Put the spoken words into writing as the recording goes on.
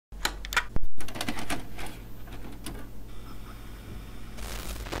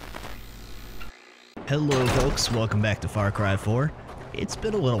Hello folks, welcome back to Far Cry 4. It's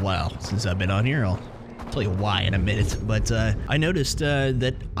been a little while since I've been on here. I'll tell you why in a minute, but I noticed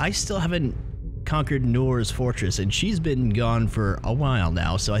that I still haven't conquered Noor's fortress, and she's been gone for a while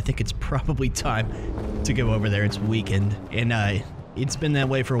now, so I think it's probably time to go over there. It's weekend, and it's been that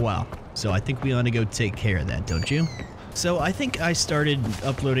way for a while, so I think we ought to go take care of that, don't you? So I think I started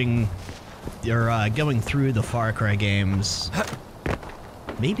uploading, or going through the Far Cry games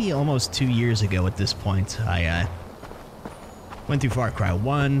maybe almost 2 years ago at this point. I went through Far Cry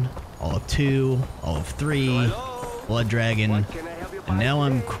 1, all of 2, all of 3, Blood Dragon, and now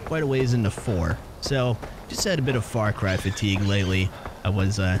I'm quite a ways into 4. So, just had a bit of Far Cry fatigue lately. I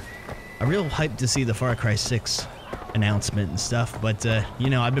was a real hyped to see the Far Cry 6 announcement and stuff, but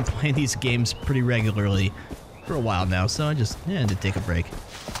you know, I've been playing these games pretty regularly for a while now, so I just had to take a break.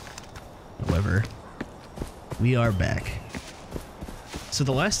 However, we are back. So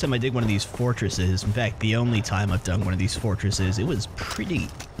the last time I did one of these fortresses, in fact, the only time I've done one of these fortresses, it was pretty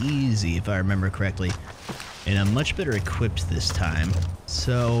easy if I remember correctly. And I'm much better equipped this time.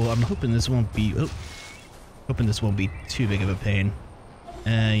 So I'm hoping this won't be, too big of a pain.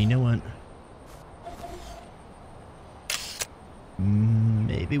 You know what?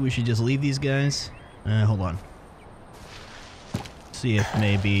 Maybe we should just leave these guys. Hold on. See if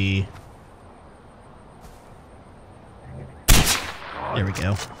maybe... There we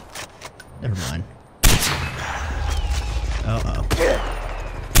go. Never mind. Uh-oh.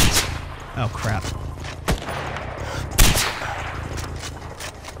 Oh, crap.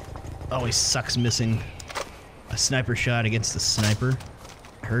 Always sucks missing a sniper shot against a sniper.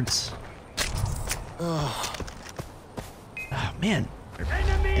 Hurts. Oh, man. They're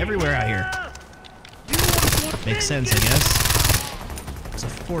everywhere out here. Makes sense, I guess. It's a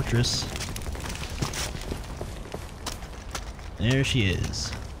fortress. There she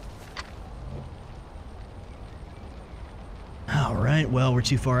is. Alright, well, we're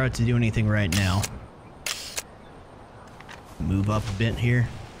too far out to do anything right now. Move up a bit here.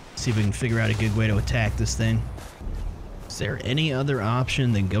 See if we can figure out a good way to attack this thing. Is there any other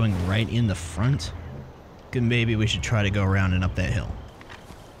option than going right in the front? Good, maybe we should try to go around and up that hill.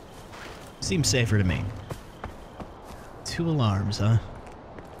 Seems safer to me. 2 alarms, huh?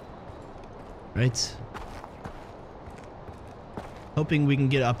 Right. Hoping we can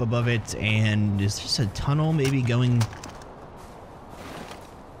get up above it, and is there just a tunnel maybe going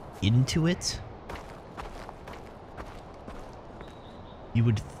into it? You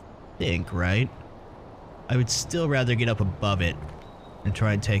would think, right? I would still rather get up above it and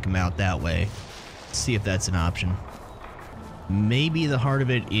try and take them out that way. See if that's an option. Maybe the heart of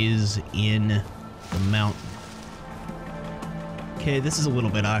it is in the mountain. Okay, this is a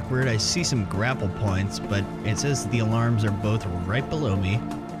little bit awkward. I see some grapple points, but it says the alarms are both right below me.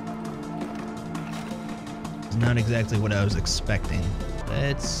 It's not exactly what I was expecting.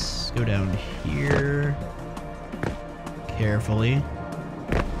 Let's go down here carefully.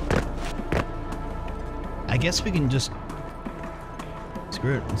 I guess we can just...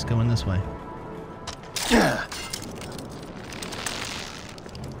 Screw it, let's go in this way.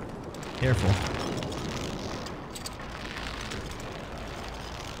 Careful.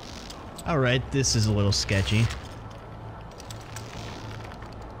 Alright, this is a little sketchy. If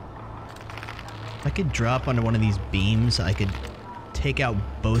I could drop onto one of these beams, I could take out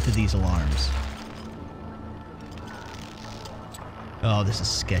both of these alarms. Oh, this is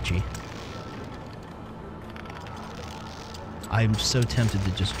sketchy. I'm so tempted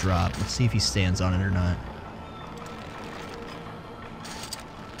to just drop. Let's see if he stands on it or not.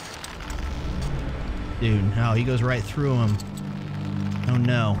 Dude, no, he goes right through him. Oh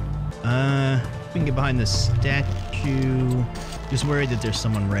no. We can get behind the statue. Just worried that there's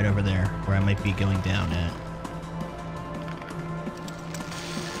someone right over there where I might be going down at.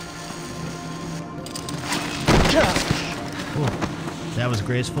 Ooh, that was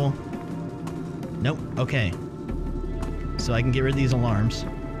graceful. Nope, okay. So I can get rid of these alarms.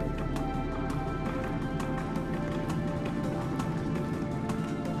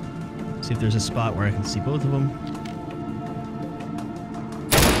 See if there's a spot where I can see both of them.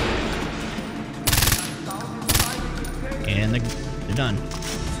 And they're done.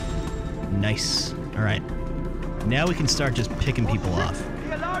 Nice. Alright. Now we can start just picking people off.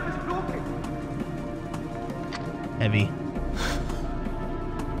 Heavy.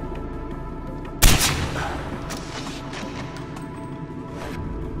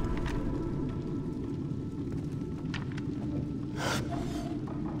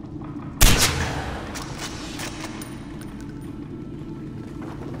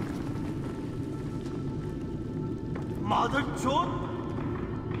 Mother John?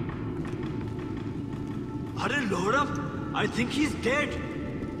 Hurry, load up. I think he's dead.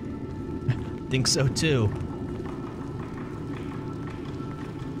 Think so too.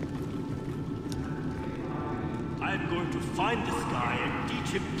 I'm going to find this guy and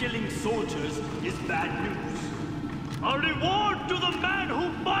teach him killing soldiers is bad news. A reward to the man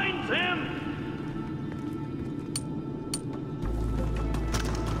who finds him!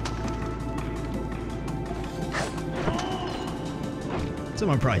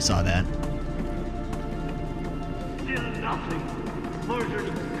 Someone probably saw that. Still nothing.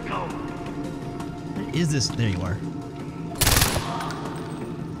 Murdered scum. Where is this? There you are.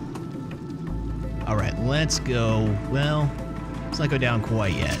 Alright, let's go. Well, let's not go down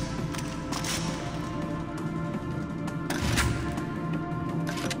quite yet.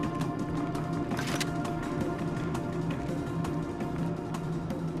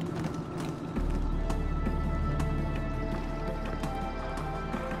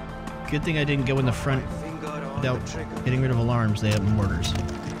 Good thing I didn't go in the front without getting rid of alarms. They have mortars.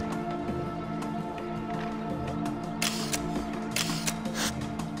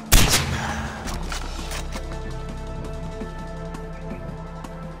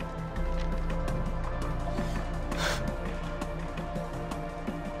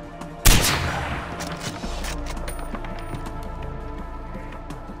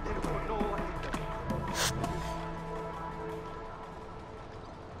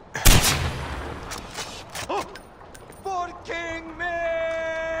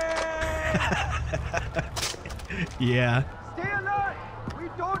 Yeah. Stay alert! We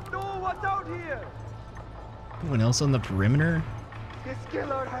don't know what's out here! Anyone else on the perimeter? This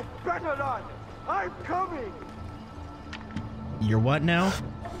killer had better run! I'm coming! You're what now?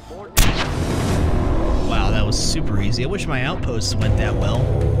 Wow, that was super easy. I wish my outposts went that well.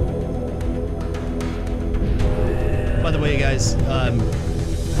 By the way, guys, I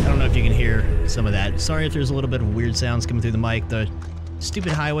don't know if you can hear some of that. Sorry if there's a little bit of weird sounds coming through the mic. The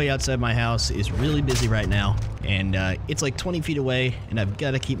stupid highway outside my house is really busy right now, and it's like 20 feet away, and I've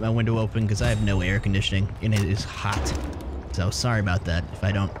got to keep my window open because I have no air conditioning, and it is hot. So sorry about that if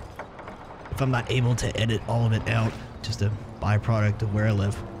I'm not able to edit all of it out. Just a byproduct of where I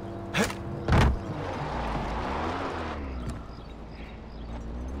live.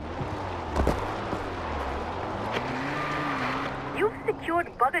 You've secured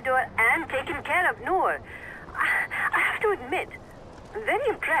Bogador and taken care of Noor. I have to admit, I'm very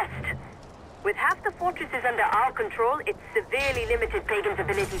impressed. With half the fortresses under our control, it's severely limited Pagan's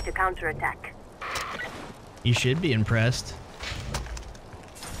ability to counterattack. You should be impressed.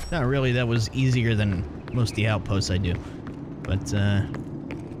 Not really, that was easier than most of the outposts I do. But,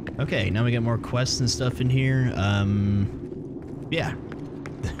 okay, now we got more quests and stuff in here. Yeah.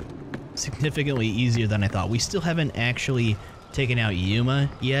 Significantly easier than I thought. We still haven't actually taken out Yuma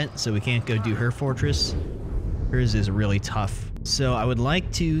yet, so we can't go do her fortress. Hers is really tough. So I would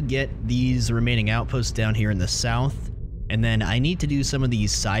like to get these remaining outposts down here in the south, and then I need to do some of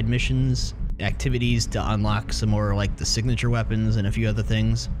these side missions, activities to unlock some more like the signature weapons and a few other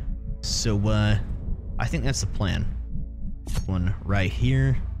things. So I think that's the plan. One right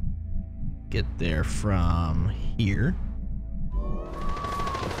here. Get there from here.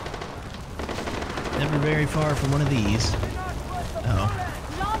 Never very far from one of these. Uh-oh.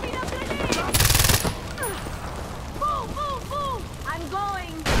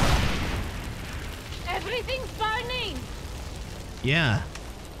 Everything's burning! Yeah.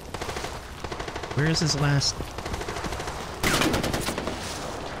 Where is this last?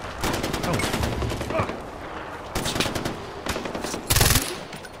 Oh.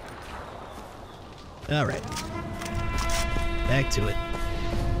 Alright. Back to it.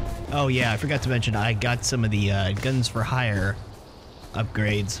 Oh yeah, I forgot to mention I got some of the guns for hire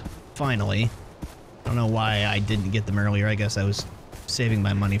upgrades. Finally. I don't know why I didn't get them earlier. I guess I was saving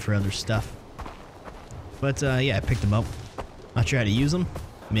my money for other stuff. But yeah, I picked them up. Not sure how to use them.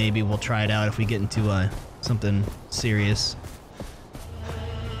 Maybe we'll try it out if we get into something serious.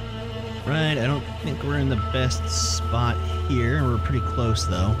 Right, I don't think we're in the best spot here. We're pretty close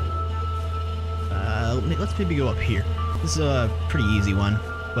though. Let's maybe go up here. This is a pretty easy one,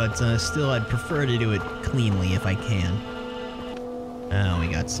 but still I'd prefer to do it cleanly if I can. Oh, we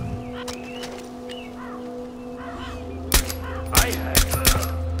got some.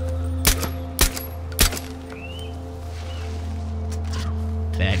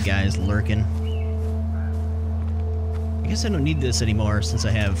 Bad guys lurking. I guess I don't need this anymore since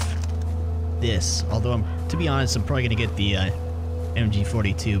I have this. Although, to be honest, I'm probably gonna get the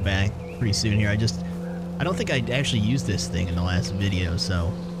MG42 back pretty soon here. I don't think I actually used this thing in the last video,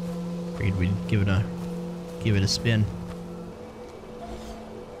 so figured we'd give it a spin.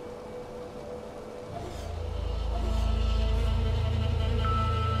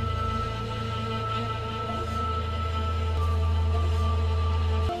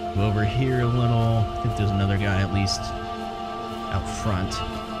 Go over here a little. I think there's another guy at least out front.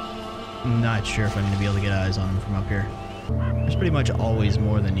 I'm not sure if I'm going to be able to get eyes on him from up here. There's pretty much always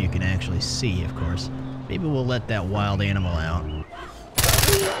more than you can actually see, of course. Maybe we'll let that wild animal out.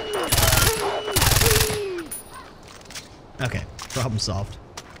 Okay, problem solved.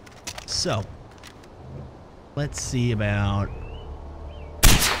 So, let's see about...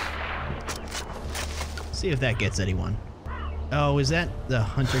 see if that gets anyone. Oh, is that the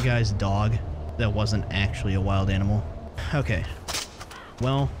hunter guy's dog? That wasn't actually a wild animal. Okay.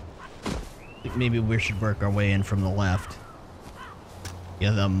 Well, I think maybe we should work our way in from the left.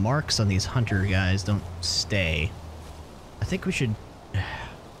 Yeah, the marks on these hunter guys don't stay. I think we should...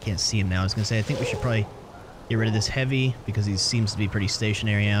 can't see him now. I was gonna say, I think we should probably get rid of this heavy, because he seems to be pretty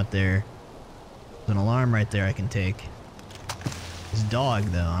stationary out there. There's an alarm right there I can take. This dog,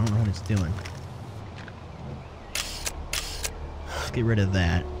 though, I don't know what it's doing. Let's get rid of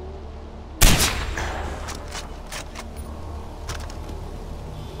that.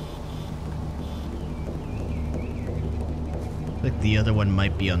 I think the other one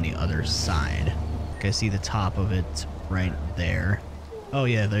might be on the other side. Okay, I see the top of it right there. Oh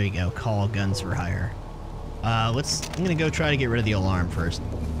yeah, there you go. Call guns for hire. I'm gonna go try to get rid of the alarm first.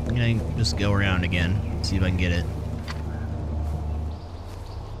 I'm gonna just go around again, see if I can get it.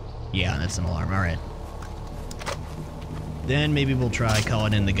 Yeah, that's an alarm. Alright. Then maybe we'll try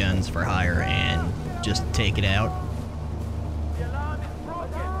calling in the guns for hire and just take it out.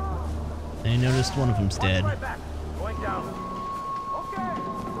 I noticed one of them's dead.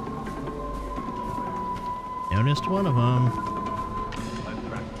 Noticed one of them.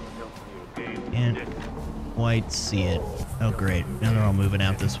 Can't quite see it. Oh great, now they're all moving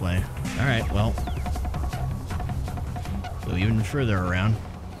out this way. Alright, well. Go even further around.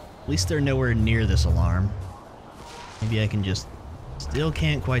 At least they're nowhere near this alarm. Maybe I can just... still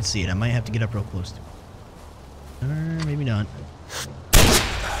can't quite see it. I might have to get up real close to it. Or maybe not.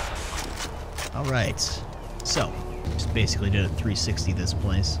 Alright. So, just basically did a 360 this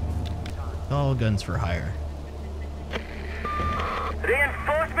place. All guns for hire.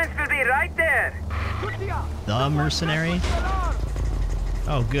 Reinforcements will be right there. The mercenary?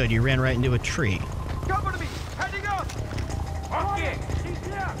 Oh good, you ran right into a tree. Cover me. Heading up. Okay.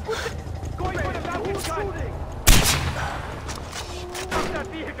 Going for the mountain shooting. Stop that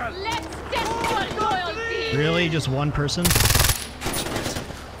vehicle. Let's test your loyalty! Really? Just one person?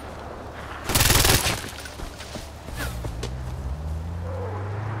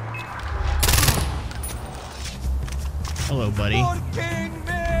 Hello, buddy. I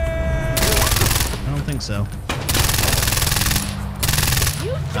don't think so.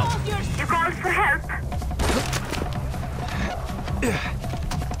 You told your You called for help?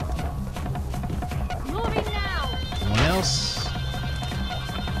 moving now! Anyone else?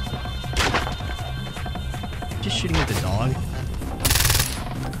 Just shooting at the dog?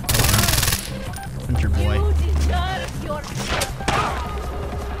 Oh, hunter boy. You deserve your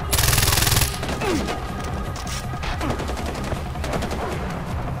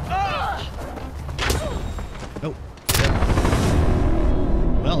Oh.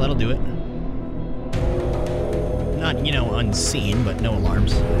 Well, that'll do it. Not, you know, unseen, but no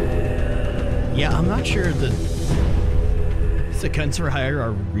alarms. Yeah, I'm not sure the guns for hire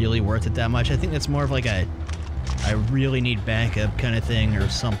are really worth it that much. I think that's more of like a I really need backup kind of thing or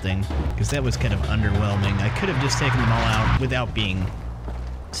something, because that was kind of underwhelming. I could have just taken them all out without being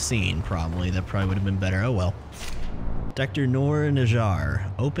seen, probably. That probably would have been better. Oh well. Dr. Noor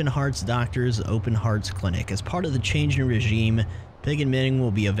Najjar, Open Hearts Doctors, Open Hearts Clinic. As part of the change in regime, Pagan Manning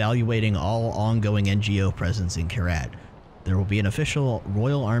will be evaluating all ongoing NGO presence in Kyrat. There will be an official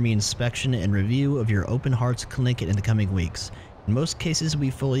Royal Army inspection and review of your Open Hearts Clinic in the coming weeks. In most cases, we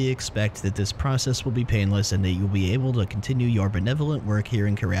fully expect that this process will be painless and that you'll be able to continue your benevolent work here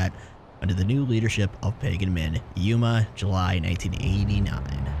in Kyrat under the new leadership of Pagan Min. Yuma, July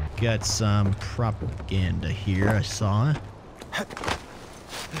 1989. Got some propaganda here, I saw.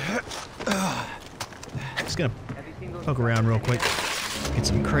 Just gonna poke around real quick. Get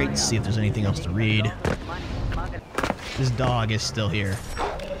some crates, see if there's anything else to read. This dog is still here.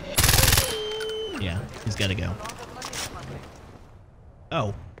 Yeah, he's gotta go.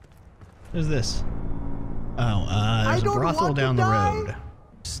 Oh. Who's this? Oh, there's a brothel down the road.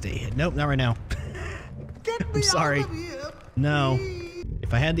 Stay hid. Nope, not right now. I'm sorry. No.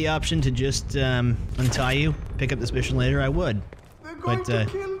 If I had the option to just untie you, pick up this mission later, I would. But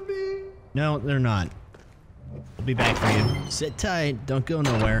no, they're not. I'll be back for you. Sit tight, don't go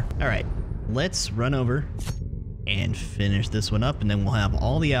nowhere. Alright, let's run over and finish this one up, and then we'll have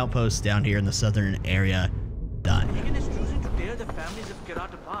all the outposts down here in the southern area done. families of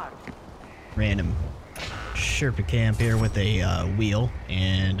Kyrat apart. Random Sherpa camp here with a wheel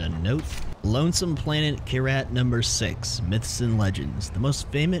and a note. Lonesome Planet Kyrat number 6, Myths and Legends. The most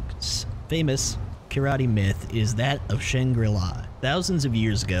famous Kyrati myth is that of Shangri-La. Thousands of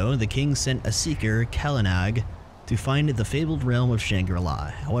years ago, the king sent a seeker, Kalanag, to find the fabled realm of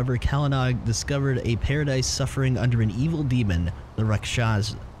Shangri-La. However, Kalanag discovered a paradise suffering under an evil demon, the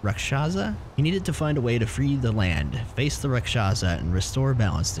Rakshasa? He needed to find a way to free the land, face the Rakshasa, and restore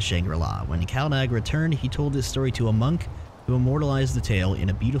balance to Shangri-La. When Kalanag returned, he told his story to a monk who immortalized the tale in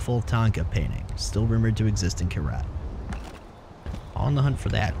a beautiful Tanka painting, still rumored to exist in Kyrat. On the hunt for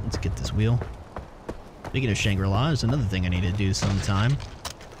that. Let's get this wheel. Speaking of Shangri-La, there's another thing I need to do sometime.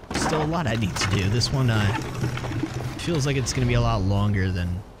 Still a lot I need to do. This one feels like it's going to be a lot longer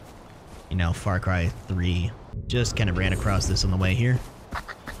than, you know, Far Cry 3. Just kind of ran across this on the way here.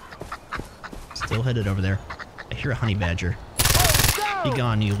 Still headed over there. I hear a honey badger. Be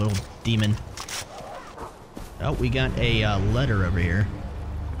gone, you little demon. Oh, we got a letter over here.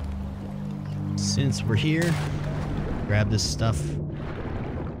 Since we're here, grab this stuff.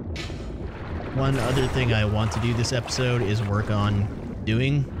 One other thing I want to do this episode is work on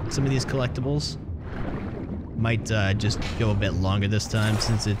doing some of these collectibles. Might just go a bit longer this time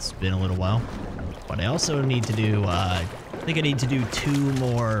since it's been a little while. But I also need to do, I think I need to do 2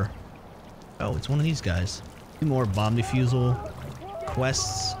 more, oh, it's one of these guys. 2 more bomb defusal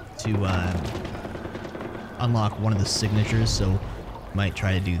quests to unlock one of the signatures, so might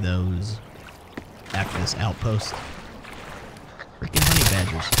try to do those after this outpost. Freaking honey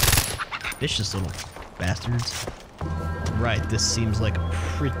badgers. Vicious little bastards. Right, this seems like a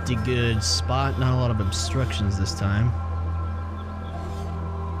pretty good spot. Not a lot of obstructions this time.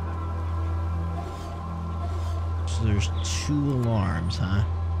 So there's 2 alarms, huh?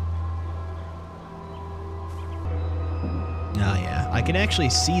 Oh yeah, I can actually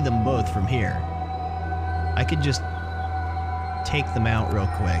see them both from here. I could just take them out real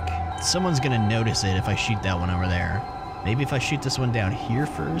quick. Someone's gonna notice it if I shoot that one over there. Maybe if I shoot this one down here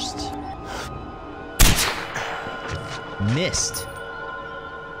first? Missed.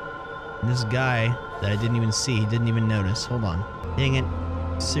 And this guy that I didn't even see, he didn't even notice. Hold on. Dang it.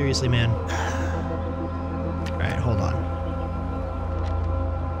 Seriously, man. Alright, hold on.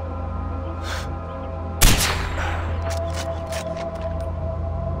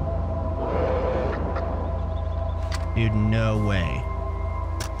 Dude, no way.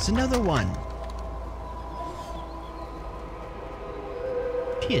 It's another one.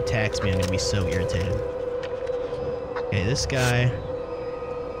 If he attacks me, I'm gonna be so irritated. Okay, this guy.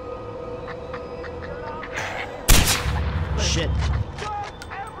 Shit.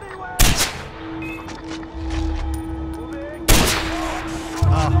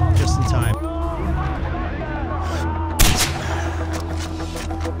 Oh, just in time.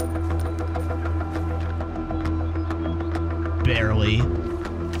 Barely.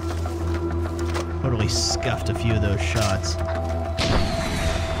 Totally scuffed a few of those shots.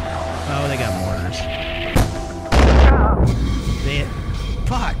 Oh, they got mortars.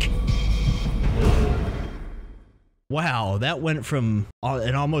 Fuck! Wow, that went from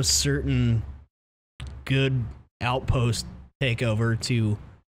an almost certain good outpost takeover to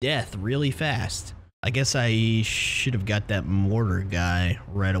death really fast. I guess I should have got that mortar guy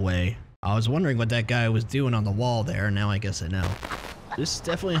right away. I was wondering what that guy was doing on the wall there, now I guess I know. This is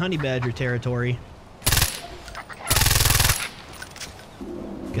definitely honey badger territory.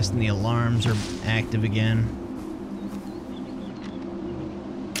 Guessing the alarms are active again.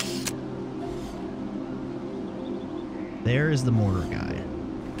 There is the mortar guy.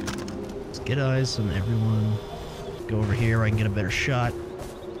 Let's get eyes on everyone. Go over here where I can get a better shot.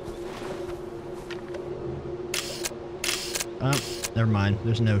 Oh, never mind.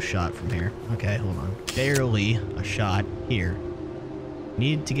 There's no shot from here. Okay, hold on. Barely a shot here.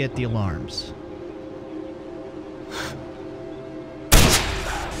 Need to get the alarms.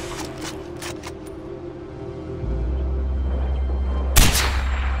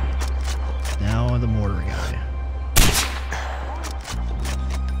 Now the mortar guy.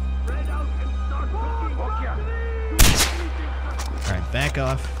 Alright, back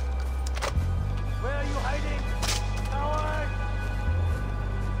off. Where are you hiding? Coward!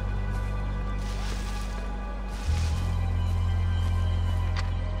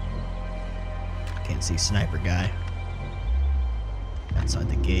 Can't see sniper guy. Outside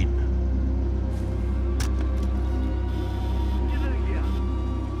the gate.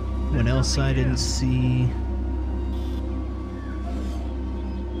 What else I didn't see?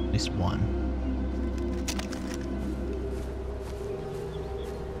 At least one.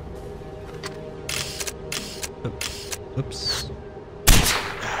 Oops.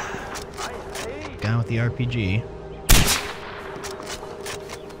 guy with the RPG.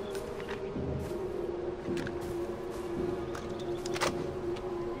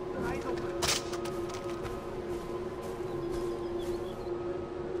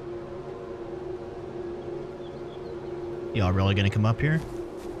 Y'all really gonna come up here?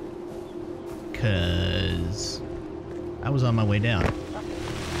 Cause I was on my way down.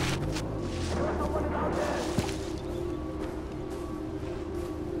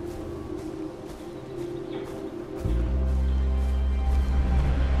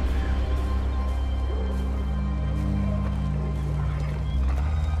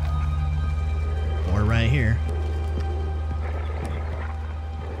 Or right here.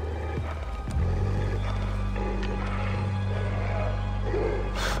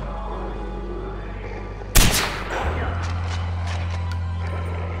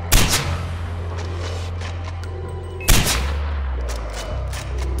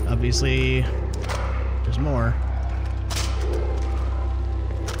 Obviously, there's more.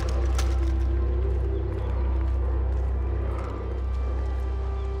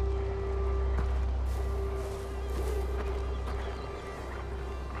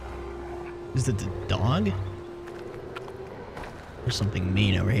 Is it the dog? There's something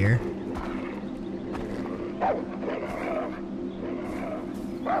mean over here.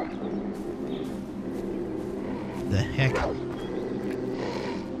 The heck? Oh.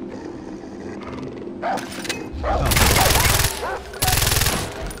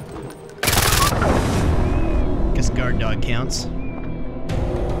 Guess guard dog counts.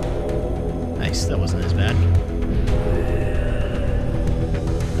 Nice, that wasn't as bad.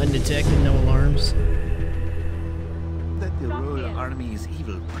 Undetected, no alarms. That the Royal Army is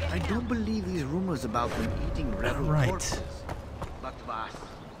evil, but I don't believe these rumors about them eating rebel corpses. But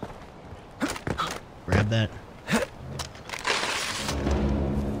grab that.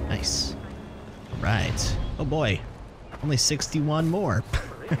 Nice. Right. Oh boy. Only 61 more.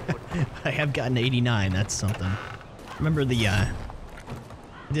 I have gotten 89. That's something. Remember the, I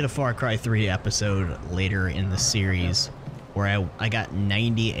did a Far Cry 3 episode later in the series where I got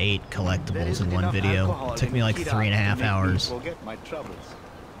 98 collectibles in one video. It took me like 3.5 hours.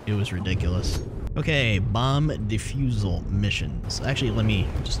 It was ridiculous. Okay, bomb defusal missions. Actually, let me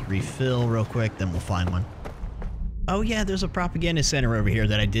just refill real quick, then we'll find one. Oh yeah, there's a propaganda center over here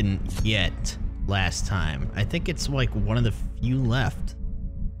that I didn't get last time. I think it's like one of the few left,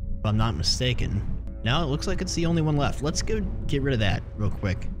 if I'm not mistaken. Now it looks like it's the only one left. Let's go get rid of that real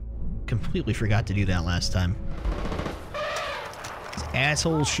quick. Completely forgot to do that last time. This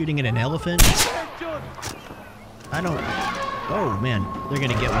asshole shooting at an elephant? I don't... Oh man, they're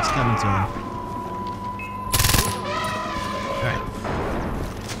gonna get what's coming to them. Alright.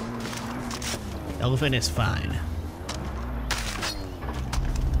 Elephant is fine.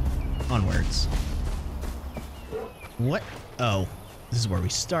 Onwards. What? Oh, this is where we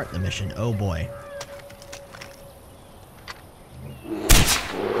start the mission. Oh boy.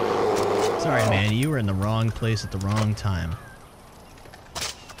 Sorry, man, you were in the wrong place at the wrong time.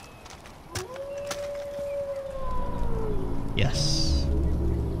 Yes.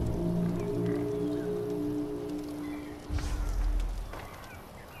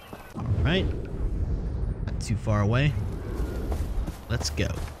 Alright. Not too far away. Let's go.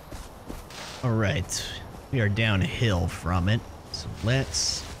 Alright. We are downhill from it. So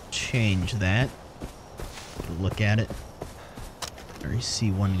let's change that. Look at it. I already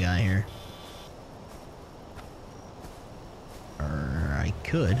see one guy here. Or I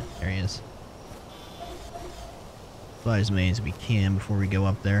could. There he is. Fly as many as we can before we go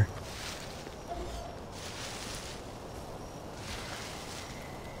up there.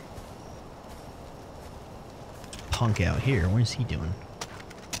 Punk out here. What is he doing?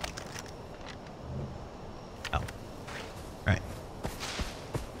 Oh. Alright.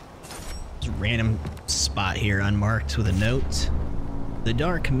 There's a random spot here unmarked with a note. The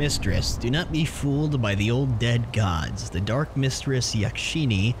Dark Mistress. Do not be fooled by the old dead gods. The Dark Mistress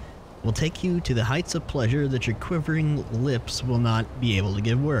Yakshini will take you to the heights of pleasure that your quivering lips will not be able to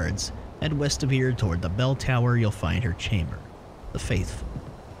give words. Head west of here toward the bell tower, you'll find her chamber. The Faithful.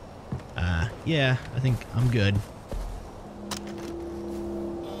 Yeah, I think I'm good.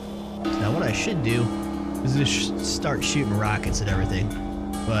 So now what I should do is just start shooting rockets at everything.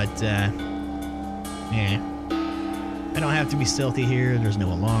 But, yeah. I don't have to be stealthy here, there's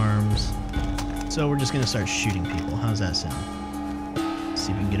no alarms. So we're just gonna start shooting people. How's that sound? Let's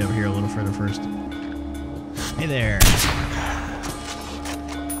see if we can get over here a little further first. Hey there.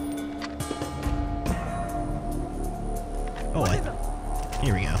 Oh,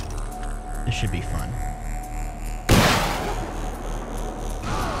 here we go. This should be fun.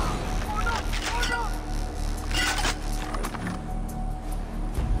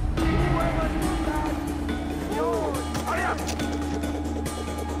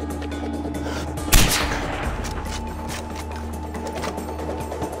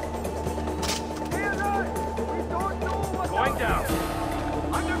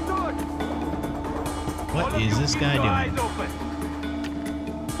 What is this guy doing?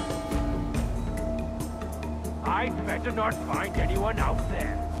 I'd better not find anyone out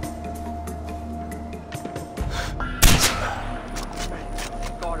there.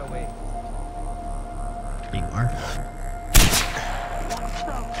 Got away. You are.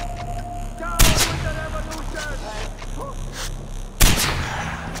 Down with the revolution!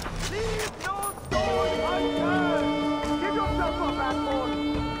 Leave no stone unturned! Get yourself up, Backbone!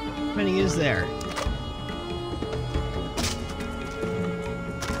 How many is there?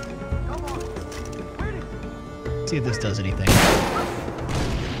 Come on! Wait! See if this does anything.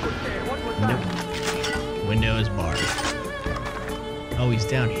 Okay, what was that? Nope. Window is barred. Oh, he's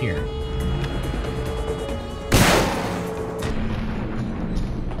down here.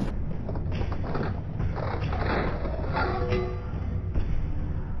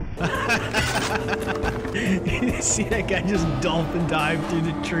 See that guy just dolphin dive through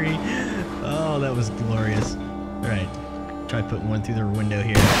the tree? Oh, that was glorious. Alright, try putting one through the window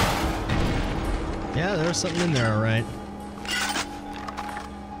here. Yeah, there was something in there, alright.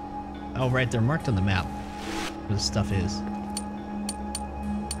 Oh, right, they're marked on the map where the stuff is.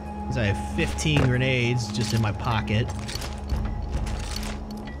 Because I have 15 grenades just in my pocket.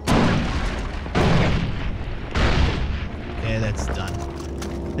 Okay, that's done.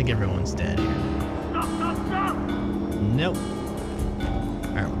 I think everyone's dead here. Stop! Nope.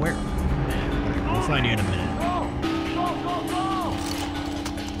 Alright, where? We'll find you in a minute. Go!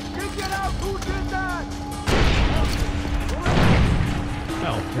 Get out! Who did that?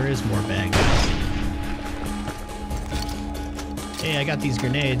 Oh, there is more bad guys. Hey, I got these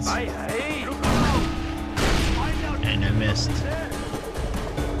grenades. And I missed.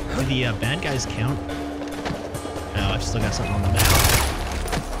 Do the bad guys count? No, I've still got something on the map.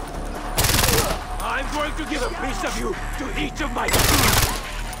 I'm going to give a piece of you to each of my...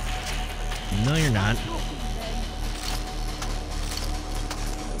 No, you're not.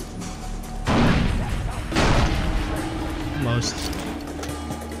 Almost.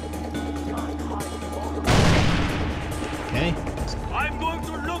 Okay. I'm going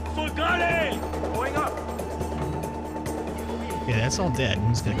to look for Gully! Going up! Yeah, that's all dead. I'm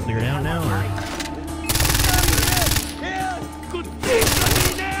just gonna clear it out now, or... Good thing,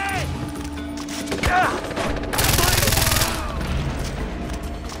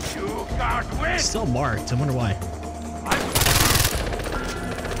 You can't win! It's still marked. I wonder why.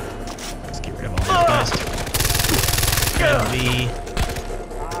 Let's get rid of all these guys. Heavy.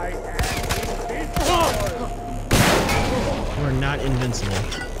 We're not invincible.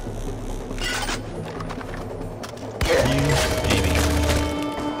 You, baby.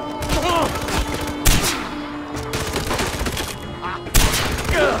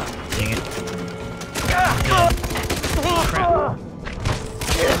 Dang it. Good. Crap.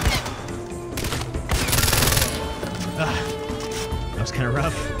 That was kind of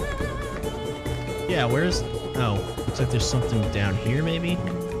rough. Yeah, where's... Oh, looks like there's something down here, maybe? I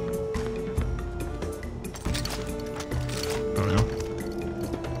don't know.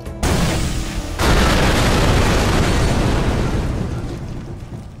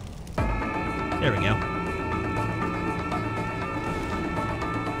 There we go.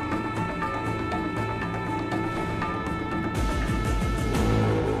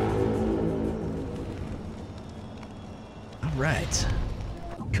 All right.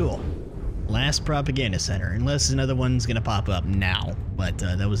 Cool. Last propaganda center, unless another one's gonna pop up now. But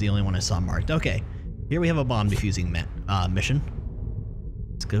that was the only one I saw marked. Okay, here we have a bomb defusing mission.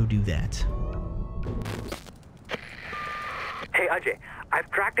 Let's go do that. Hey Ajay, I've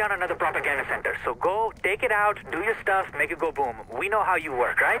tracked down another propaganda center, so go, take it out, do your stuff, make it go boom. We know how you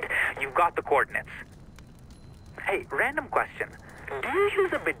work, right? You've got the coordinates. Hey, random question. Do you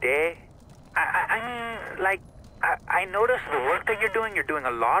use a bidet? I mean, like, I noticed the work that you're doing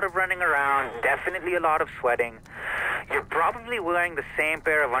a lot of running around, definitely a lot of sweating. You're probably wearing the same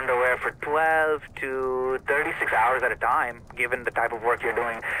pair of underwear for 12 to 36 hours at a time, given the type of work you're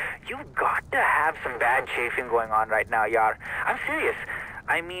doing. You've got to have some bad chafing going on right now, yaar. I'm serious.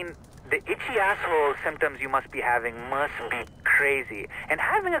 I mean, the itchy asshole symptoms you must be having must be crazy. And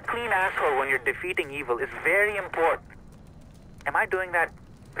having a clean asshole when you're defeating evil is very important. Am I doing that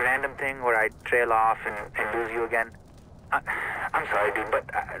random thing where I trail off and lose you again? I'm sorry, dude, but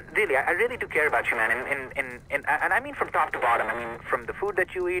really, I really do care about you, man. And I mean from top to bottom. I mean from the food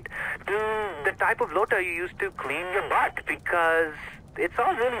that you eat to the type of lota you use to clean your butt, because it's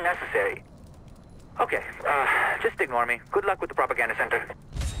all really necessary. Okay, just ignore me. Good luck with the propaganda center.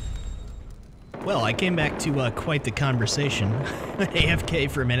 Well, I came back to quite the conversation. AFK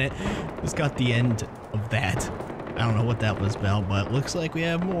for a minute. Just got the end of that. I don't know what that was about, but looks like we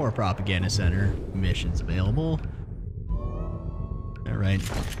have more Propaganda Center missions available. Alright,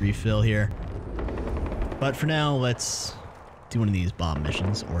 refill here. But for now, let's do one of these bomb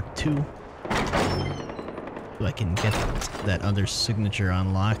missions, or two. So I can get that other signature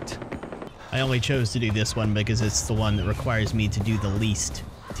unlocked. I only chose to do this one because it's the one that requires me to do the least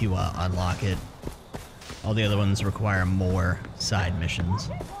to unlock it. All the other ones require more side missions.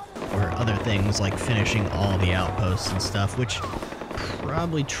 Or other things like finishing all the outposts and stuff, which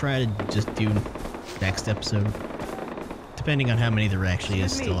probably try to just do next episode. Depending on how many there actually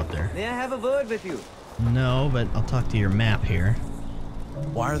is still up there. May I have a word with you? No, but I'll talk to your map here.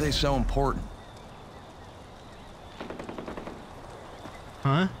 Why are they so important?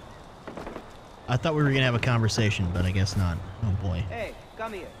 Huh? I thought we were gonna have a conversation, but I guess not. Oh boy. Hey,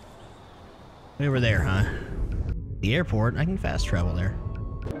 come here. Way over there, huh? The airport, I can fast travel there.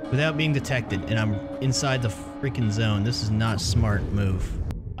 Without being detected, and I'm inside the freaking zone. This is not a smart move.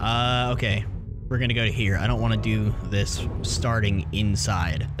 Okay. We're gonna go to here. I don't want to do this starting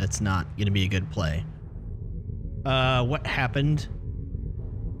inside. That's not gonna be a good play. What happened?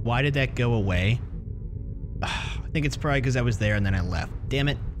 Why did that go away? I think it's probably because I was there and then I left. Damn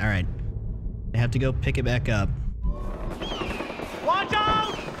it. Alright. I have to go pick it back up. Watch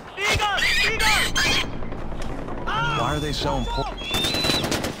out! Eagle! Eagle! Why are they so important?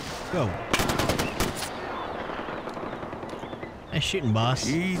 Go. Nice shooting, boss.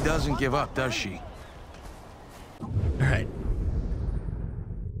 She doesn't give up, does she? Alright.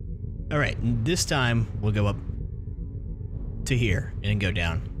 Alright, this time we'll go up to here and go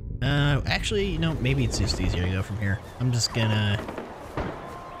down. Actually, you know, maybe it's just easier to go from here. I'm just gonna...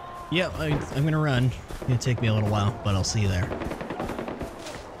 Yep, I'm gonna run. It's gonna take me a little while, but I'll see you there.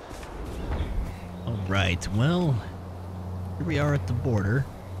 Alright, well, here we are at the border.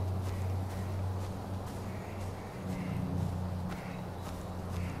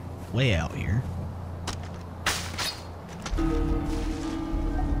 Way out here.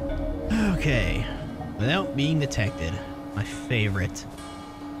 Okay, without being detected, my favorite.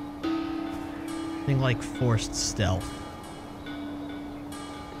 Thing like forced stealth.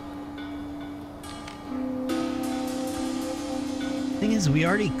 Thing is, we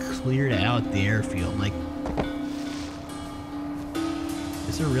already cleared out the airfield. Like,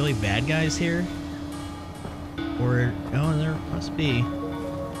 is there really bad guys here? Or, oh, there must be.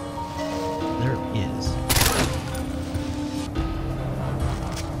 There is.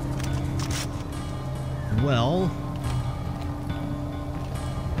 Well,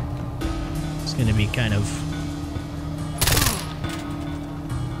 it's gonna be kind of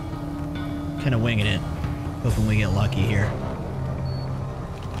winging it, hoping we get lucky here.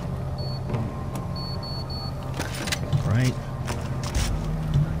 Right.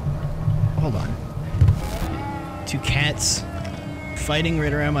 Hold on. Two cats fighting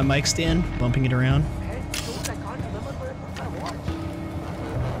right around my mic stand, bumping it around.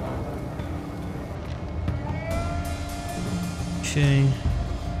 Okay.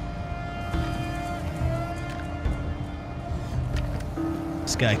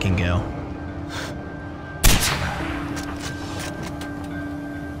 This guy can go.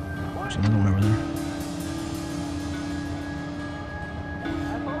 There's another one over there.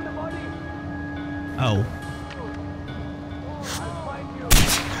 Oh.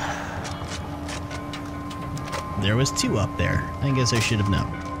 There was two up there. I guess I should have known.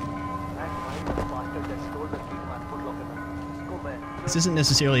 This isn't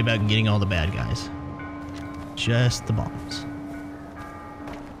necessarily about getting all the bad guys. Just the bombs.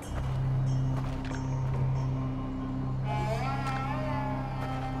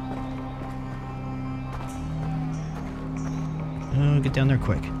 Oh, get down there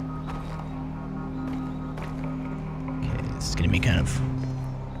quick. Okay, this is gonna be kind of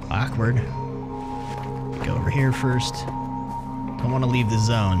awkward. Go over here first. Don't want to leave the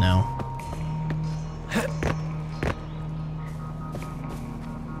zone now.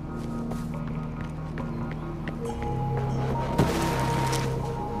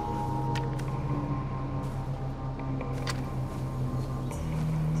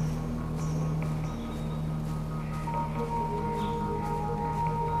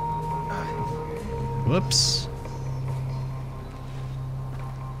 Whoops.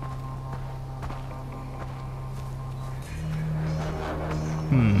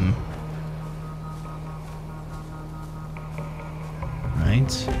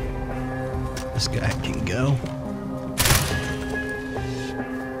 Right. This guy can go.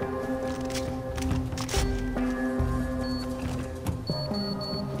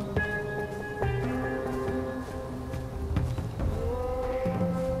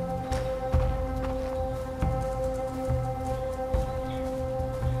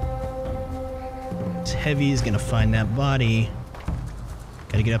 heavy is gonna find that body.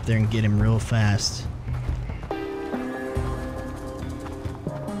 Gotta get up there and get him real fast.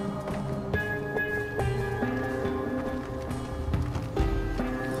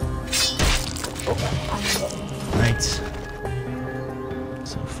 Right.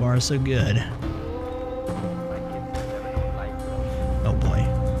 So far, so good. Oh boy.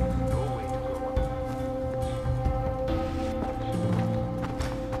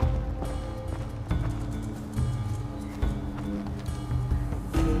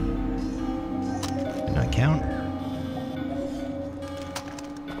 Did not count.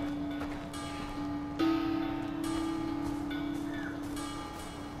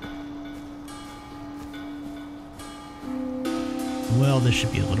 Well, this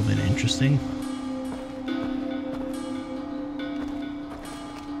should be a little bit interesting.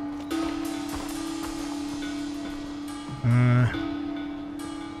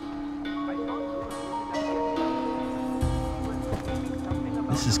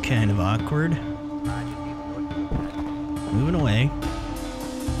 This is kind of awkward. Moving away.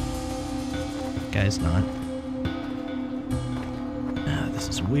 Guy's not. This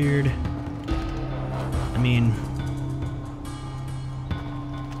is weird. I mean,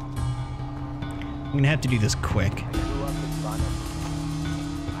 I'm gonna have to do this quick.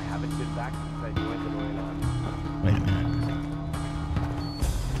 Wait a minute.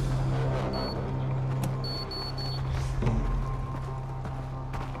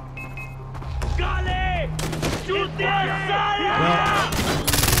 Well,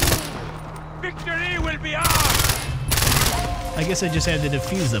 victory will be ours. I guess I just had to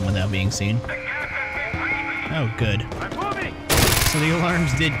defuse them without being seen. Oh, good. I'm moving. So the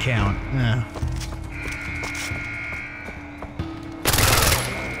alarms did count.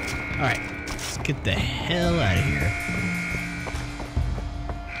 Alright, let's get the hell out of here.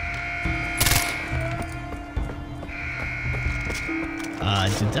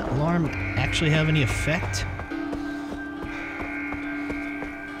 Did that alarm actually have any effect?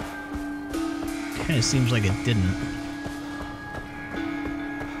 Kinda seems like it didn't.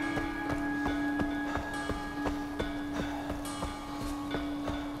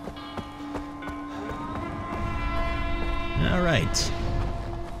 Alright.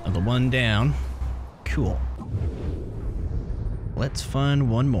 Another one down. Cool. Let's find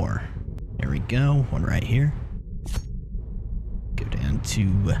one more. There we go. One right here. Go down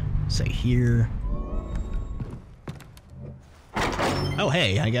to, say, here. Oh,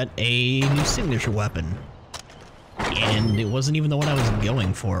 hey, I got a new signature weapon. And it wasn't even the one I was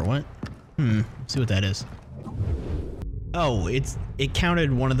going for. What? Let's see what that is. Oh, it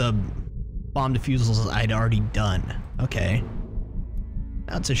counted one of the bomb defusals I'd already done. Okay.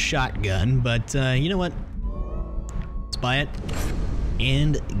 That's a shotgun, but you know what? Let's buy it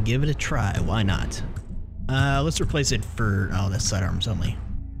and give it a try. Why not? Let's replace it for, oh, that's sidearms only.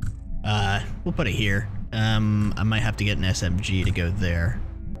 We'll put it here. I might have to get an SMG to go there.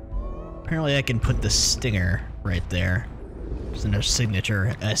 Apparently I can put the Stinger right there. There's another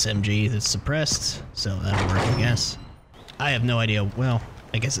signature SMG that's suppressed, so that'll work, I guess. I have no idea. Well,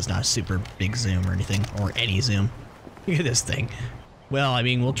 I guess it's not a super big zoom or anything, or any zoom. Look at this thing. Well, I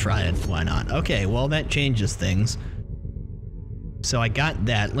mean, we'll try it. Why not? Okay, well, that changes things. So I got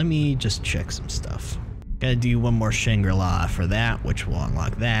that. Let me just check some stuff. Gotta do one more Shangri-La for that, which will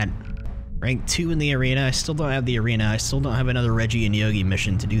unlock that. Rank 2 in the arena. I still don't have the arena. I still don't have another Reggie and Yogi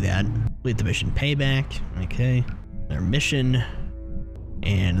mission to do that. Complete the mission payback. Okay. Their mission.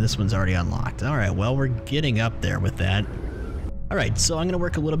 And this one's already unlocked. Alright, well, we're getting up there with that. Alright, so I'm gonna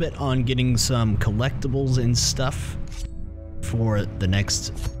work a little bit on getting some collectibles and stuff for the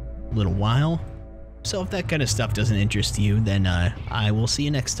next little while. So if that kind of stuff doesn't interest you, then I will see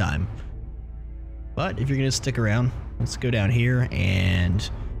you next time. But if you're gonna stick around, let's go down here, and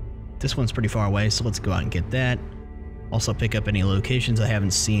this one's pretty far away, so let's go out and get that. Also pick up any locations I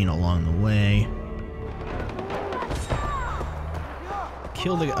haven't seen along the way.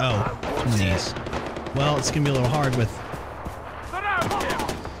 Kill the, oh, two of these. Well, it's gonna be a little hard with,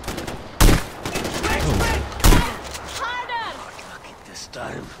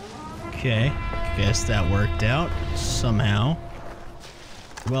 okay, guess that worked out somehow.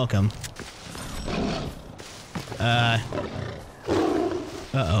 You're welcome.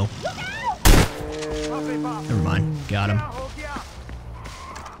 Uh-oh. Never mind. Got him.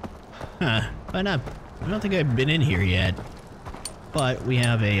 Huh. Why not? I don't think I've been in here yet. But we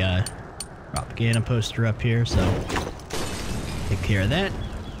have a propaganda poster up here, so take care of that.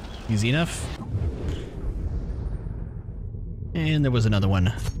 Easy enough. And there was another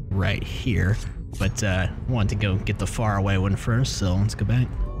one right here, but I wanted to go get the far away one first, so let's go back.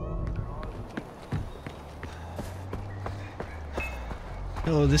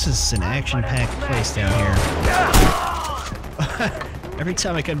 Oh, this is an action-packed place down here. Every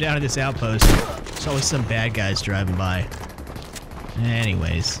time I come down to this outpost, there's always some bad guys driving by.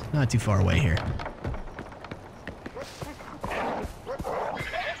 Anyways, not too far away here.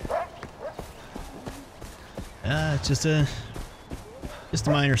 Just a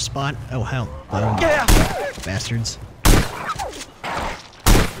minor spot. Oh hell! Oh, bastards!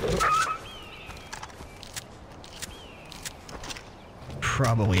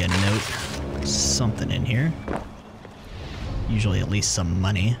 Probably a note, something in here. Usually at least some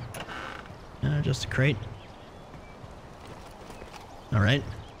money. Just a crate. All right,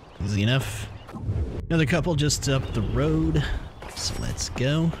 easy enough. Another couple just up the road. So let's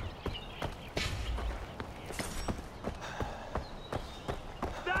go.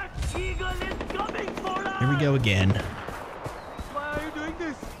 Here we go again. Why are you doing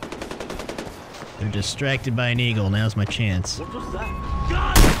this? They're distracted by an eagle. Now's my chance. What was that?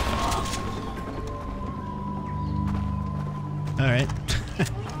 Alright.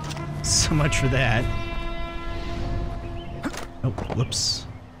 So much for that. Oh, whoops.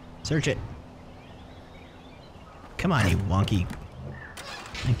 Search it. Come on, you wonky.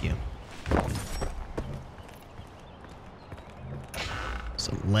 Thank you. There's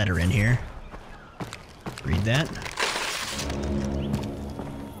a letter in here. Read that.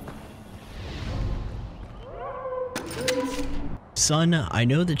 Son, I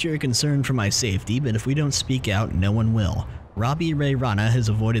know that you're concerned for my safety, but if we don't speak out, no one will. Robbie Ray Rana has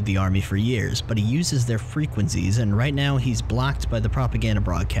avoided the army for years, but he uses their frequencies, and right now he's blocked by the propaganda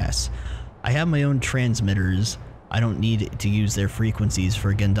broadcasts. I have my own transmitters. I don't need to use their frequencies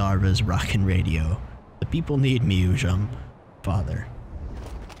for Gandharva's rockin' radio. The people need me, Ujum. Father.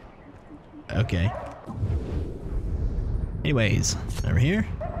 Okay. Anyways, over here.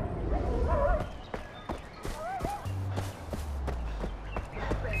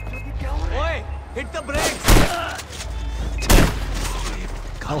 Oi! Hit the brakes!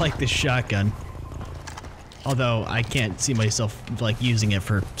 I like this shotgun. Although I can't see myself like using it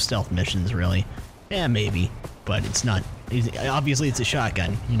for stealth missions really. Yeah, maybe, but it's not. Obviously, it's a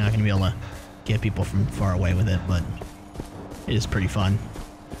shotgun. You're not gonna be able to get people from far away with it, but it is pretty fun.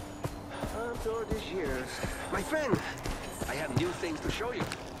 After all these years, my friend, I have new things to show you.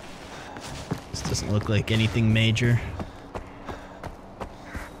 This doesn't look like anything major.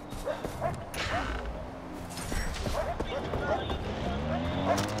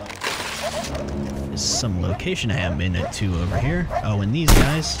 There's some location I haven't been to over here. Oh, and these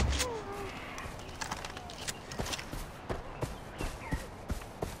guys.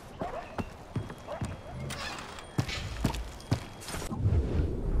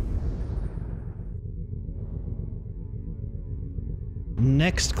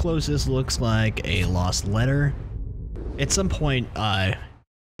 Next closest looks like a lost letter. At some point, at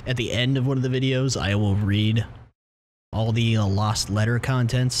the end of one of the videos, I will read all the lost letter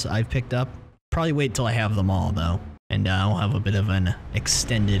contents I've picked up. Probably wait till I have them all, though. And I'll have a bit of an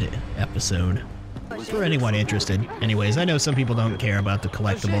extended episode for anyone interested. Anyways, I know some people don't care about the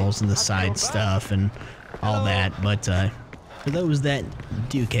collectibles and the side stuff and all that, but for those that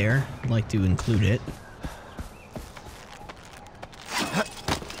do care, I'd like to include it.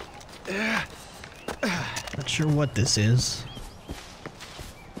 Not sure what this is.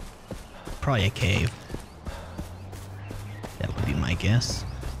 Probably a cave. That would be my guess.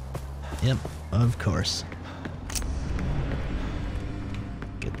 Yep, of course.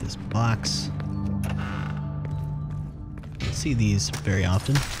 Get this box. Don't see these very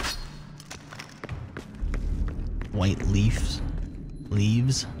often. White leaves.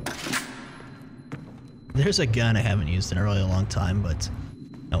 There's a gun I haven't used in a really long time, but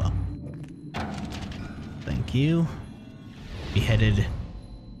oh well. Thank you. Beheaded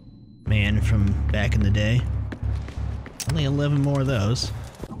man from back in the day. Only 11 more of those.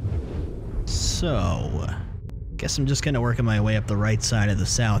 So, guess I'm just kind of working my way up the right side of the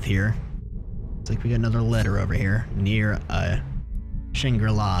south here. Looks like we got another letter over here near a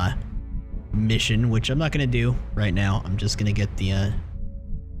Shangri-La mission, which I'm not gonna do right now. I'm just gonna get the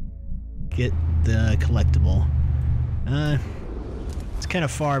collectible. It's kind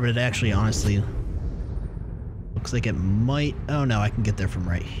of far, but it actually honestly looks like it might. Oh no, I can get there from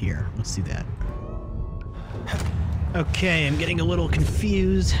right here. Let's do that. Okay, I'm getting a little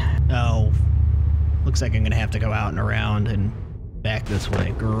confused. Oh, looks like I'm gonna have to go out and around and back this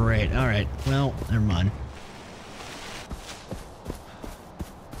way. Great. All right. Well, never mind.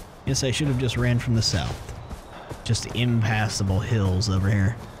 Guess I should have just ran from the south. Just impassable hills over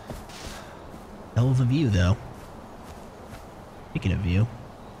here. Hell of a view, though. Speaking of view.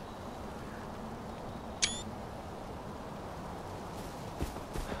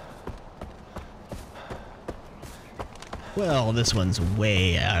 Well, this one's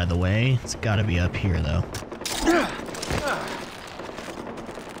way out of the way. It's gotta be up here, though.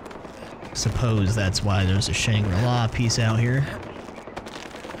 Suppose that's why there's a Shangri-La piece out here.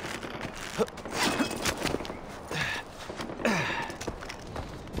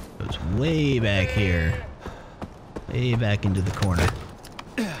 Goes way back here. Way back into the corner.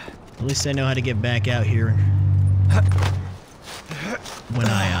 At least I know how to get back out here when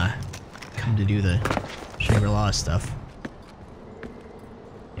I come to do the Shangri-La stuff.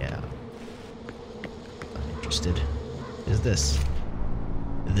 Yeah. I'm interested. What is this?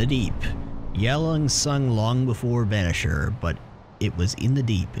 The Deep. Yelling sung long before Vanisher, but it was in the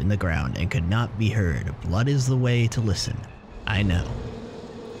deep, in the ground, and could not be heard. Blood is the way to listen. I know.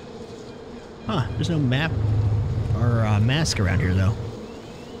 Huh, there's no map or mask around here, though.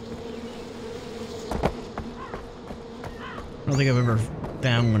 I don't think I've ever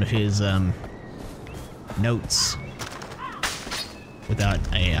found one of his notes without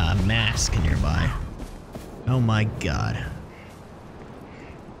a mask nearby. Oh my god.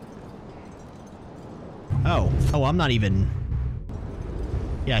 Oh, I'm not even...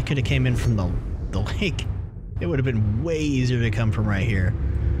 Yeah, I could have came in from the lake. It would have been way easier to come from right here.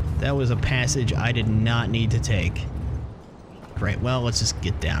 That was a passage I did not need to take. Great, well, let's just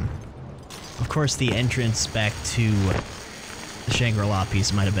get down. Of course, the entrance back to the Shangri-La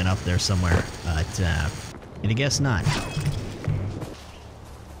piece might have been up there somewhere, but I guess not.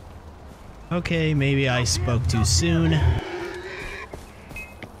 Okay, maybe I spoke too soon.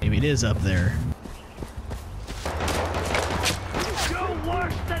 Maybe it is up there.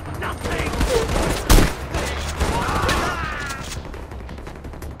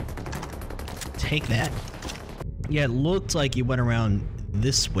 Take that. Yeah, it looked like you went around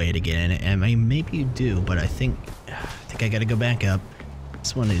this way to get in, and maybe you do, but I think I gotta go back up.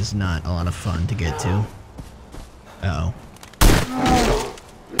 This one is not a lot of fun to get to. Uh-oh.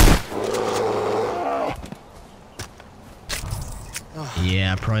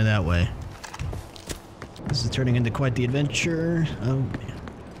 Yeah, probably that way. This is turning into quite the adventure. Okay.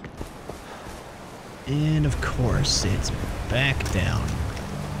 And of course, it's back down.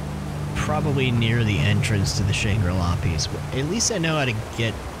 Probably near the entrance to the Shangri-La piece. At least I know how to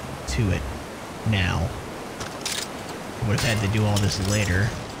get to it now. I would have had to do all this later.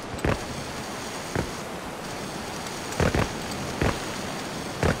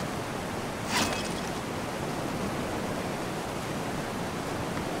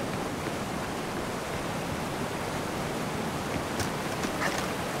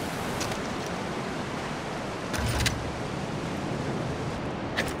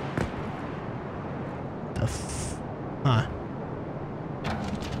 Huh.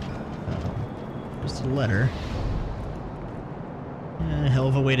 Just a letter. Hell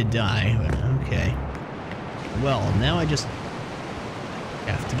of a way to die, but okay. Well, now I just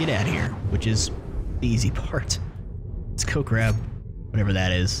have to get out of here, which is the easy part. Let's go grab whatever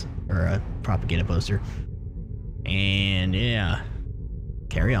that is, or a propaganda poster. And yeah,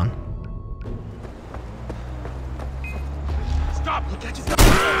 carry on. Stop! Look at you!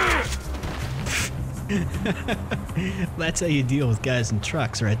 That's how you deal with guys in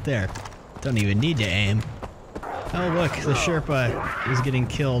trucks right there. Don't even need to aim. Oh look, the Sherpa is getting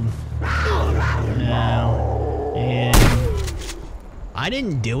killed now. And I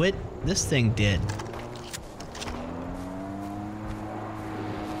didn't do it. This thing did.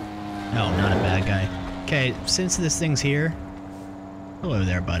 No, not a bad guy. Okay, since this thing's here, hello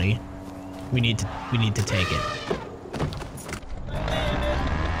there, buddy. We need to take it.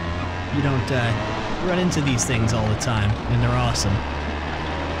 You don't run into these things all the time, and they're awesome.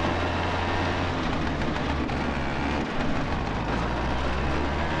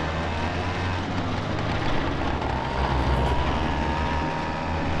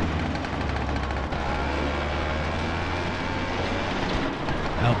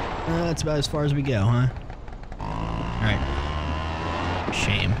 That's about as far as we go, huh? Alright.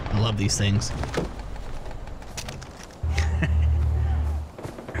 Shame. I love these things.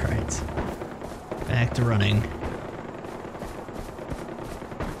 Alright. Back to running.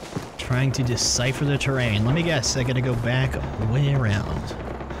 Trying to decipher the terrain. Let me guess, I gotta go back way around.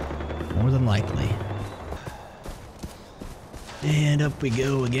 More than likely. And up we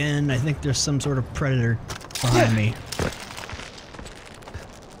go again. I think there's some sort of predator behind me.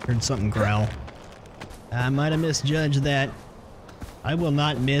 Heard something growl. I might have misjudged that. I will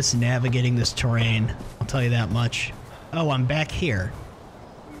not miss navigating this terrain. I'll tell you that much. Oh, I'm back here.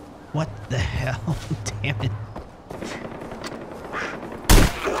 What the hell? Damn it.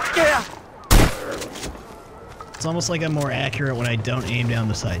 Yeah. It's almost like I'm more accurate when I don't aim down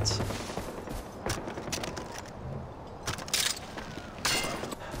the sights.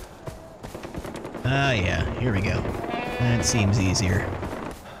 Ah, yeah, here we go. That seems easier.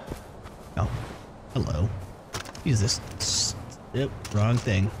 Oh, hello. Use this. Yep, wrong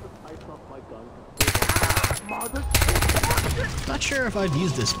thing. Not sure if I've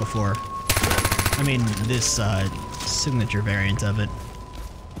used this before. I mean, this signature variant of it.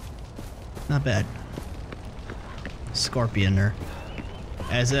 Not bad. Scorpion, or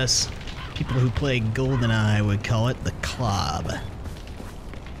as us people who play GoldenEye would call it, the Clob.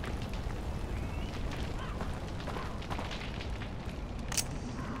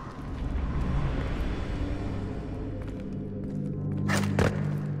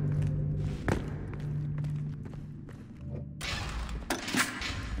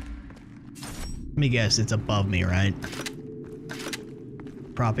 Let me guess, it's above me, right?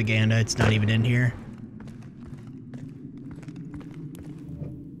 Propaganda, it's not even in here.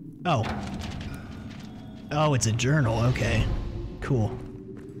 Oh. Oh, it's a journal, okay. Cool.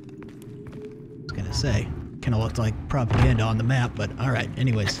 I was gonna say, kinda looked like propaganda on the map, but alright,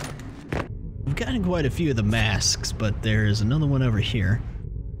 anyways. We've gotten quite a few of the masks, but there's another one over here.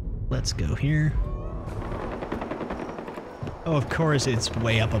 Let's go here. Oh, of course it's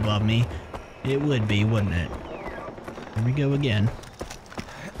way up above me. It would be, wouldn't it? Here we go again.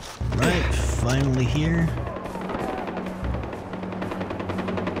 Right, finally here.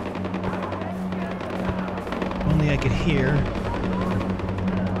 Only I could hear.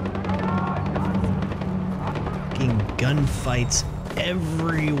 Fucking gunfights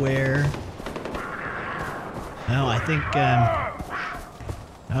everywhere. Oh, I think,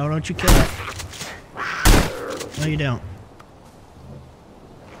 oh, don't you kill it. No, you don't.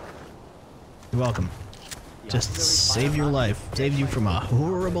 You're welcome. Just saved your life. Saved you from a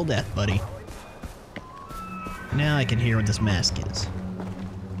horrible death, buddy. Now I can hear what this mask is.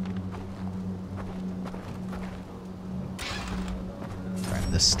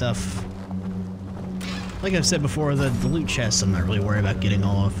 Alright, this stuff. Like I've said before, the loot chests I'm not really worried about getting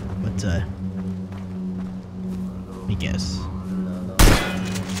all of, but, let me guess.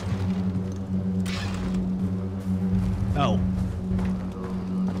 Oh.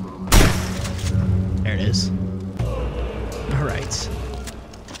 There it is. Alright.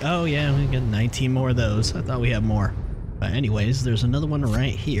 Oh yeah, we got 19 more of those. I thought we had more. But anyways, there's another one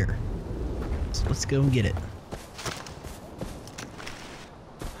right here. So let's go and get it.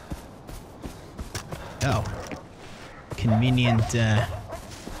 Oh. Convenient, Uh-oh.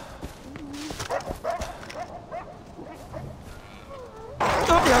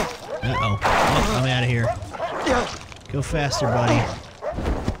 Oh, I'm out of here. Go faster, buddy.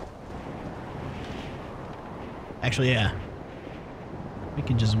 Actually, yeah. We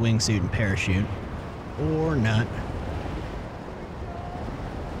can just wingsuit and parachute. Or not.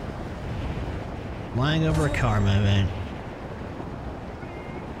 Flying over a car, my man.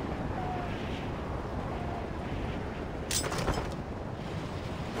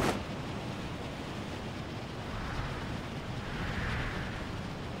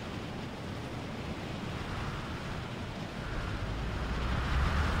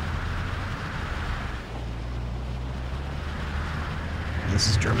 This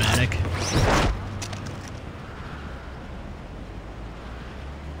is dramatic.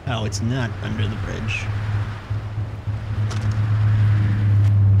 Oh, it's not under the bridge.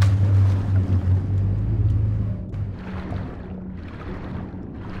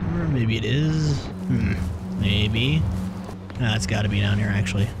 Or maybe it is. Maybe. Ah, it's gotta be down here,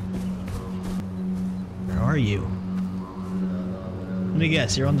 actually. Where are you? Let me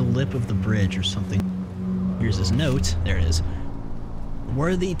guess, you're on the lip of the bridge or something. Here's his note. There it is.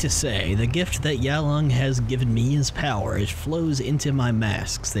 Worthy to say, the gift that Yalung has given me is power. It flows into my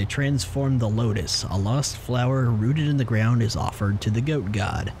masks. They transform the lotus. A lost flower rooted in the ground is offered to the goat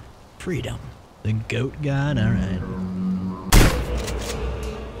god. Freedom. The goat god? Alright.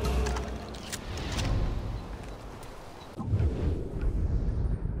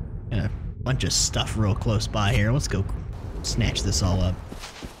 Got a bunch of stuff real close by here. Let's go snatch this all up.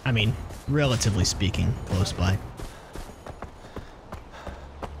 I mean, relatively speaking, close by.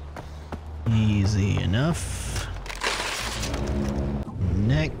 Easy enough.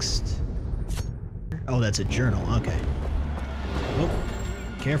 Next. Oh, that's a journal. Okay. Oh,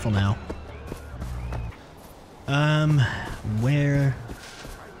 careful now. Where?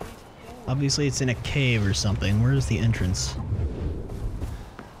 Obviously it's in a cave or something. Where's the entrance?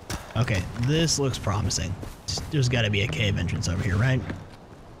 Okay, this looks promising. There's gotta be a cave entrance over here, right?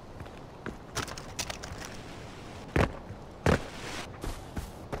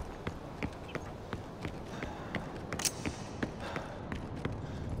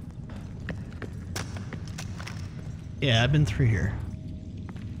 Yeah, I've been through here.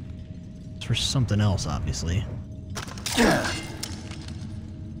 It's for something else, obviously.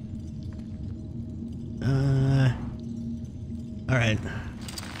 Alright.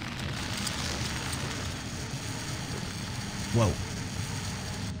 Whoa.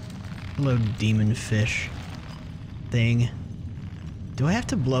 Hello, demon fish thing. Do I have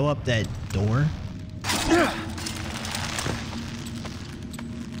to blow up that door?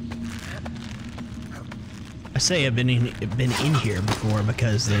 I say I've been in here before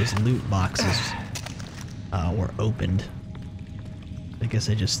because those loot boxes were opened. I guess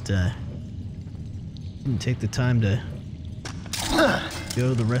I just didn't take the time to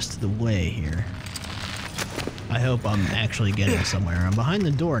go the rest of the way here. I hope I'm actually getting somewhere. I'm behind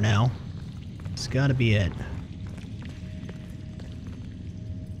the door now. It's gotta be it.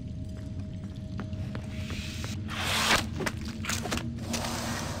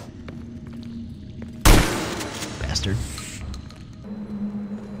 Bastard.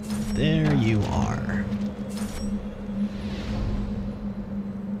 There you are.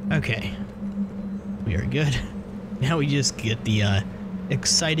 Okay. We are good. Now we just get the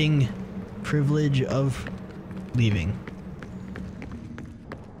exciting privilege of leaving.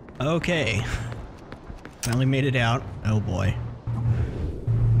 Okay. Finally made it out. Oh boy.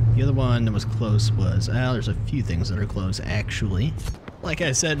 The other one that was close was... there's a few things that are close, actually. Like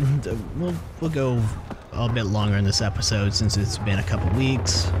I said, we'll go a bit longer in this episode since it's been a couple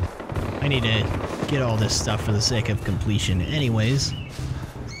weeks. I need to get all this stuff for the sake of completion anyways.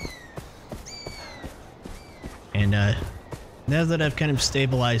 And now that I've kind of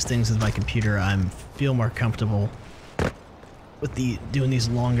stabilized things with my computer, I feel more comfortable with doing these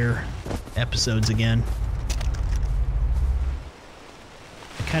longer episodes again.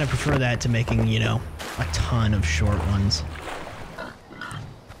 I kind of prefer that to making, you know, a ton of short ones.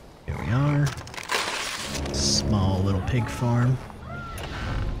 Here we are. Small little pig farm.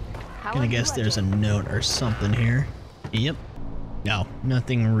 Gonna guess there's a note or something here. Yep. No,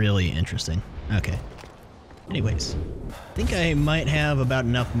 nothing really interesting. Okay. Anyways, I think I might have about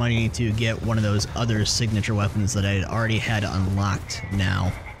enough money to get one of those other signature weapons that I already had unlocked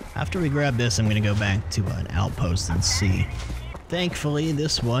now. After we grab this, I'm going to go back to an outpost and see. Thankfully,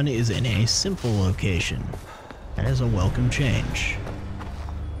 this one is in a simple location. That is a welcome change.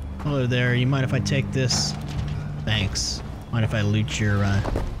 Hello there, you mind if I take this? Thanks. Mind if I loot your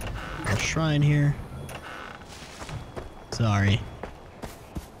shrine here? Sorry.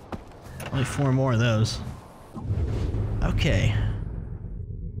 Only 4 more of those. Okay.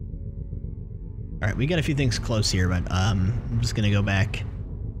 Alright, we got a few things close here, but I'm just gonna go back.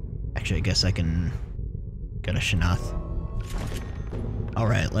 Actually, I guess I can go to Shanath.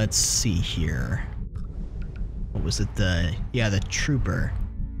 Alright, let's see here. What was it? Yeah, the trooper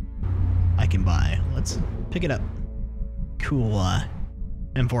I can buy. Let's pick it up. Cool,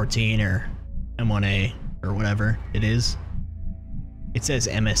 M14 or M1A or whatever it is. It says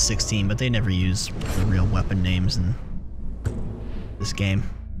MS-16, but they never use the real weapon names in this game.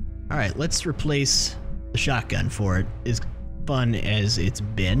 Alright, let's replace the shotgun for it, as fun as it's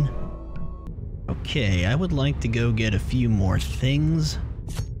been. Okay, I would like to go get a few more things.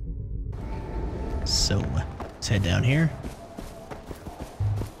 So, let's head down here.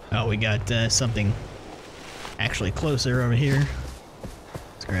 Oh, we got something actually closer over here.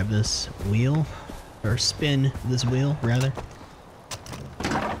 Let's grab this wheel, or spin this wheel, rather.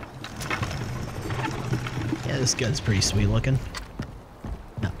 Yeah, this gun's pretty sweet looking.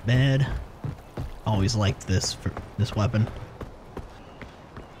 Not bad. Always liked this weapon.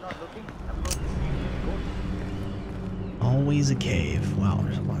 Always a cave. Wow,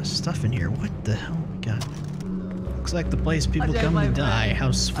 there's a lot of stuff in here. What the hell we got? Looks like the place people come to die.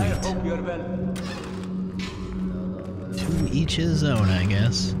 How sweet. To each his own, I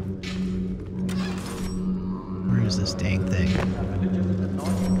guess. Where is this dang thing?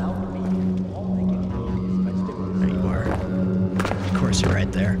 There you are. Of course you're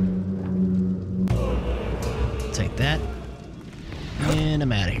right there. Take that. And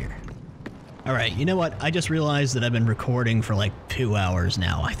I'm out of here. Alright, you know what? I just realized that I've been recording for like 2 hours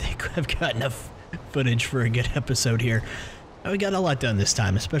now. I think I've got enough footage for a good episode here. We got a lot done this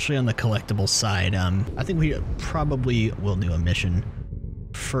time, especially on the collectible side. I think we probably will do a mission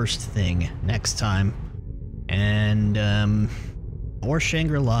first thing next time. And, or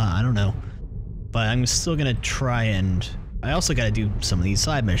Shangri-La, I don't know. But I'm still gonna try and... I also gotta do some of these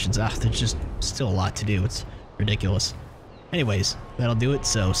side missions. There's just still a lot to do. It's ridiculous. Anyways, that'll do it,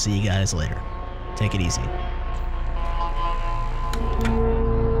 so see you guys later. Take it easy.